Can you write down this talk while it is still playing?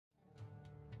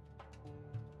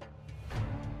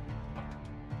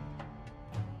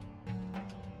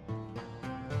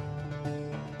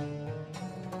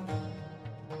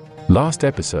Last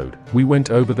episode, we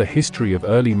went over the history of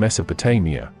early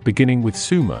Mesopotamia, beginning with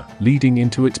Sumer, leading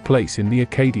into its place in the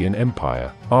Akkadian Empire,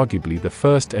 arguably the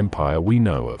first empire we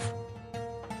know of.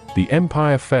 The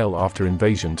empire fell after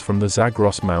invasions from the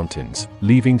Zagros Mountains,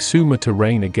 leaving Sumer to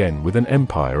reign again with an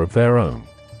empire of their own.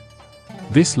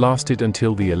 This lasted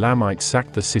until the Elamites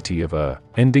sacked the city of Ur,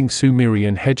 ending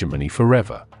Sumerian hegemony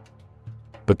forever.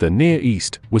 But the Near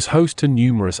East was host to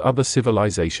numerous other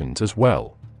civilizations as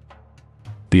well.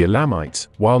 The Elamites,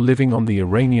 while living on the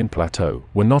Iranian plateau,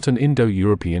 were not an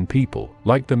Indo-European people,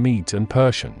 like the Medes and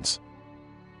Persians.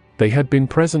 They had been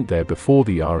present there before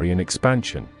the Aryan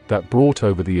expansion that brought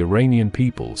over the Iranian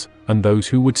peoples and those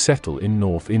who would settle in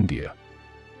North India.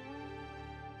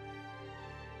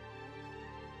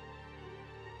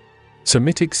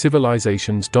 Semitic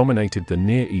civilizations dominated the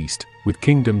Near East, with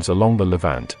kingdoms along the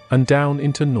Levant and down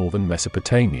into northern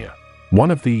Mesopotamia.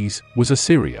 One of these was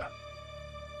Assyria.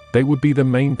 They would be the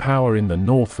main power in the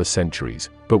north for centuries,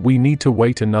 but we need to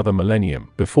wait another millennium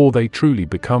before they truly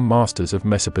become masters of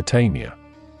Mesopotamia.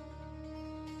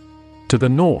 To the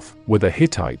north were the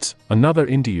Hittites, another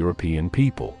Indo-European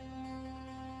people.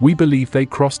 We believe they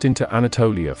crossed into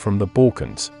Anatolia from the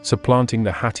Balkans, supplanting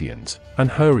the Hattians and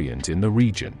Hurrians in the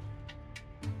region.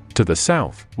 To the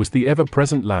south was the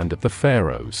ever-present land of the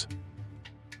pharaohs.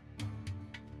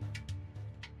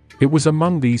 It was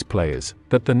among these players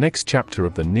that the next chapter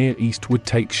of the Near East would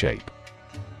take shape.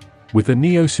 With the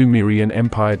Neo-Sumerian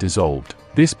Empire dissolved,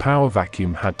 this power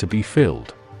vacuum had to be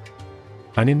filled.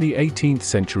 And in the 18th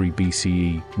century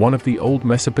BCE, one of the old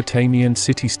Mesopotamian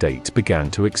city-states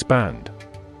began to expand.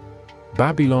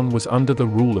 Babylon was under the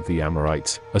rule of the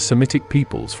Amorites, a Semitic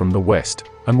peoples from the west,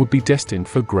 and would be destined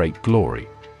for great glory.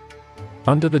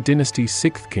 Under the dynasty's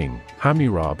sixth king,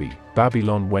 Hammurabi,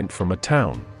 Babylon went from a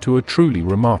town to a truly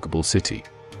remarkable city.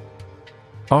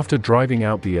 After driving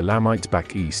out the Elamites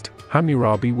back east,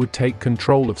 Hammurabi would take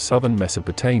control of southern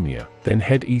Mesopotamia, then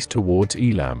head east towards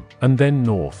Elam, and then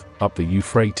north, up the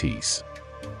Euphrates.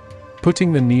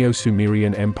 Putting the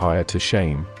Neo-Sumerian Empire to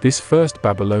shame, this first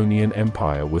Babylonian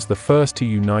empire was the first to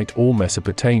unite all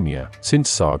Mesopotamia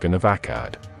since Sargon of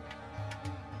Akkad.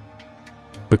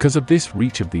 Because of this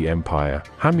reach of the empire,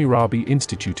 Hammurabi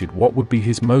instituted what would be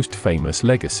his most famous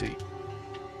legacy.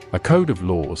 A code of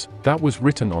laws that was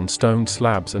written on stone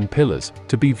slabs and pillars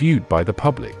to be viewed by the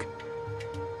public.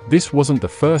 This wasn't the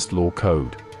first law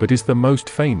code, but is the most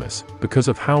famous because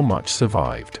of how much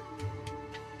survived.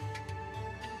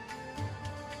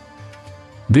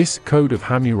 This Code of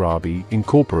Hammurabi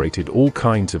incorporated all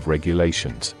kinds of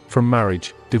regulations, from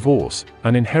marriage, divorce,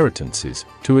 and inheritances,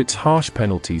 to its harsh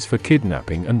penalties for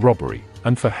kidnapping and robbery,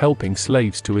 and for helping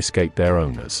slaves to escape their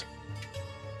owners.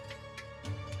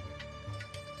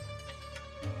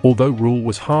 Although rule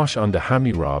was harsh under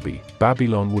Hammurabi,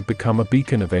 Babylon would become a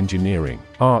beacon of engineering,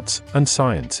 arts, and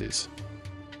sciences.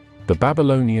 The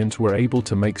Babylonians were able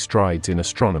to make strides in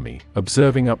astronomy,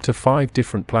 observing up to 5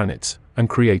 different planets, and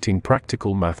creating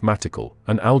practical mathematical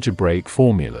and algebraic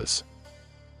formulas.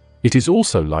 It is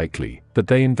also likely that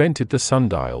they invented the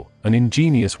sundial, an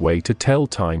ingenious way to tell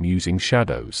time using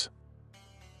shadows.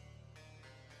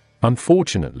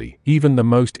 Unfortunately, even the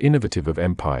most innovative of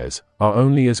empires are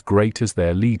only as great as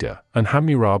their leader, and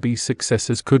Hammurabi's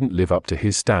successors couldn't live up to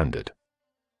his standard.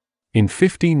 In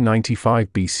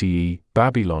 1595 BCE,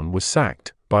 Babylon was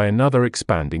sacked by another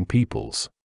expanding peoples.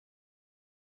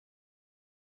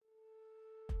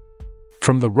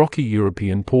 From the rocky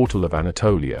European portal of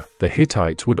Anatolia, the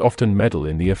Hittites would often meddle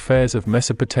in the affairs of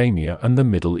Mesopotamia and the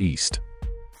Middle East.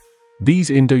 These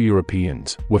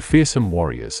Indo-Europeans were fearsome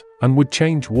warriors and would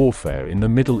change warfare in the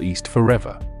Middle East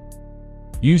forever.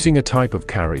 Using a type of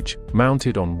carriage,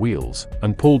 mounted on wheels,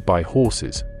 and pulled by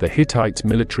horses, the Hittites'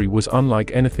 military was unlike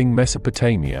anything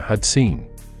Mesopotamia had seen.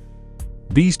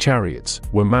 These chariots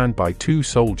were manned by 2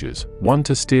 soldiers, one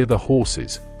to steer the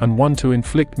horses, and one to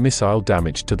inflict missile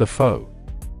damage to the foe.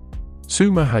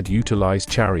 Sumer had utilized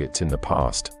chariots in the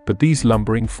past, but these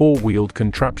lumbering 4-wheeled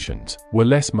contraptions were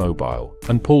less mobile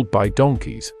and pulled by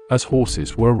donkeys, as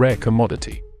horses were a rare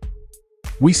commodity.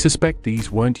 We suspect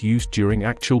these weren't used during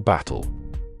actual battle.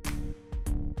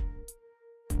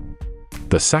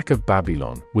 The sack of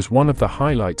Babylon was one of the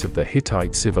highlights of the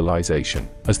Hittite civilization,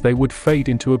 as they would fade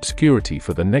into obscurity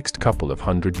for the next couple of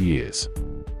 100 years.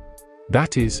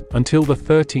 That is, until the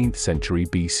 13th century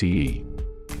BCE.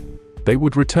 They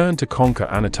would return to conquer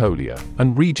Anatolia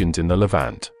and regions in the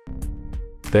Levant.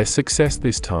 Their success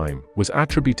this time was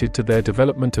attributed to their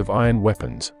development of iron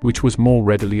weapons, which was more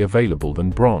readily available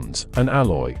than bronze, an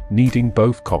alloy needing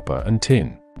both copper and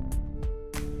tin.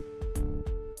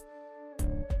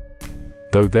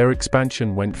 Though their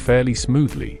expansion went fairly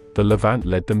smoothly, the Levant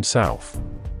led them south,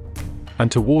 and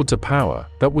towards a power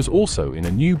that was also in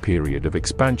a new period of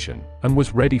expansion and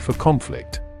was ready for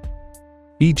conflict.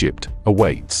 Egypt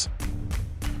awaits.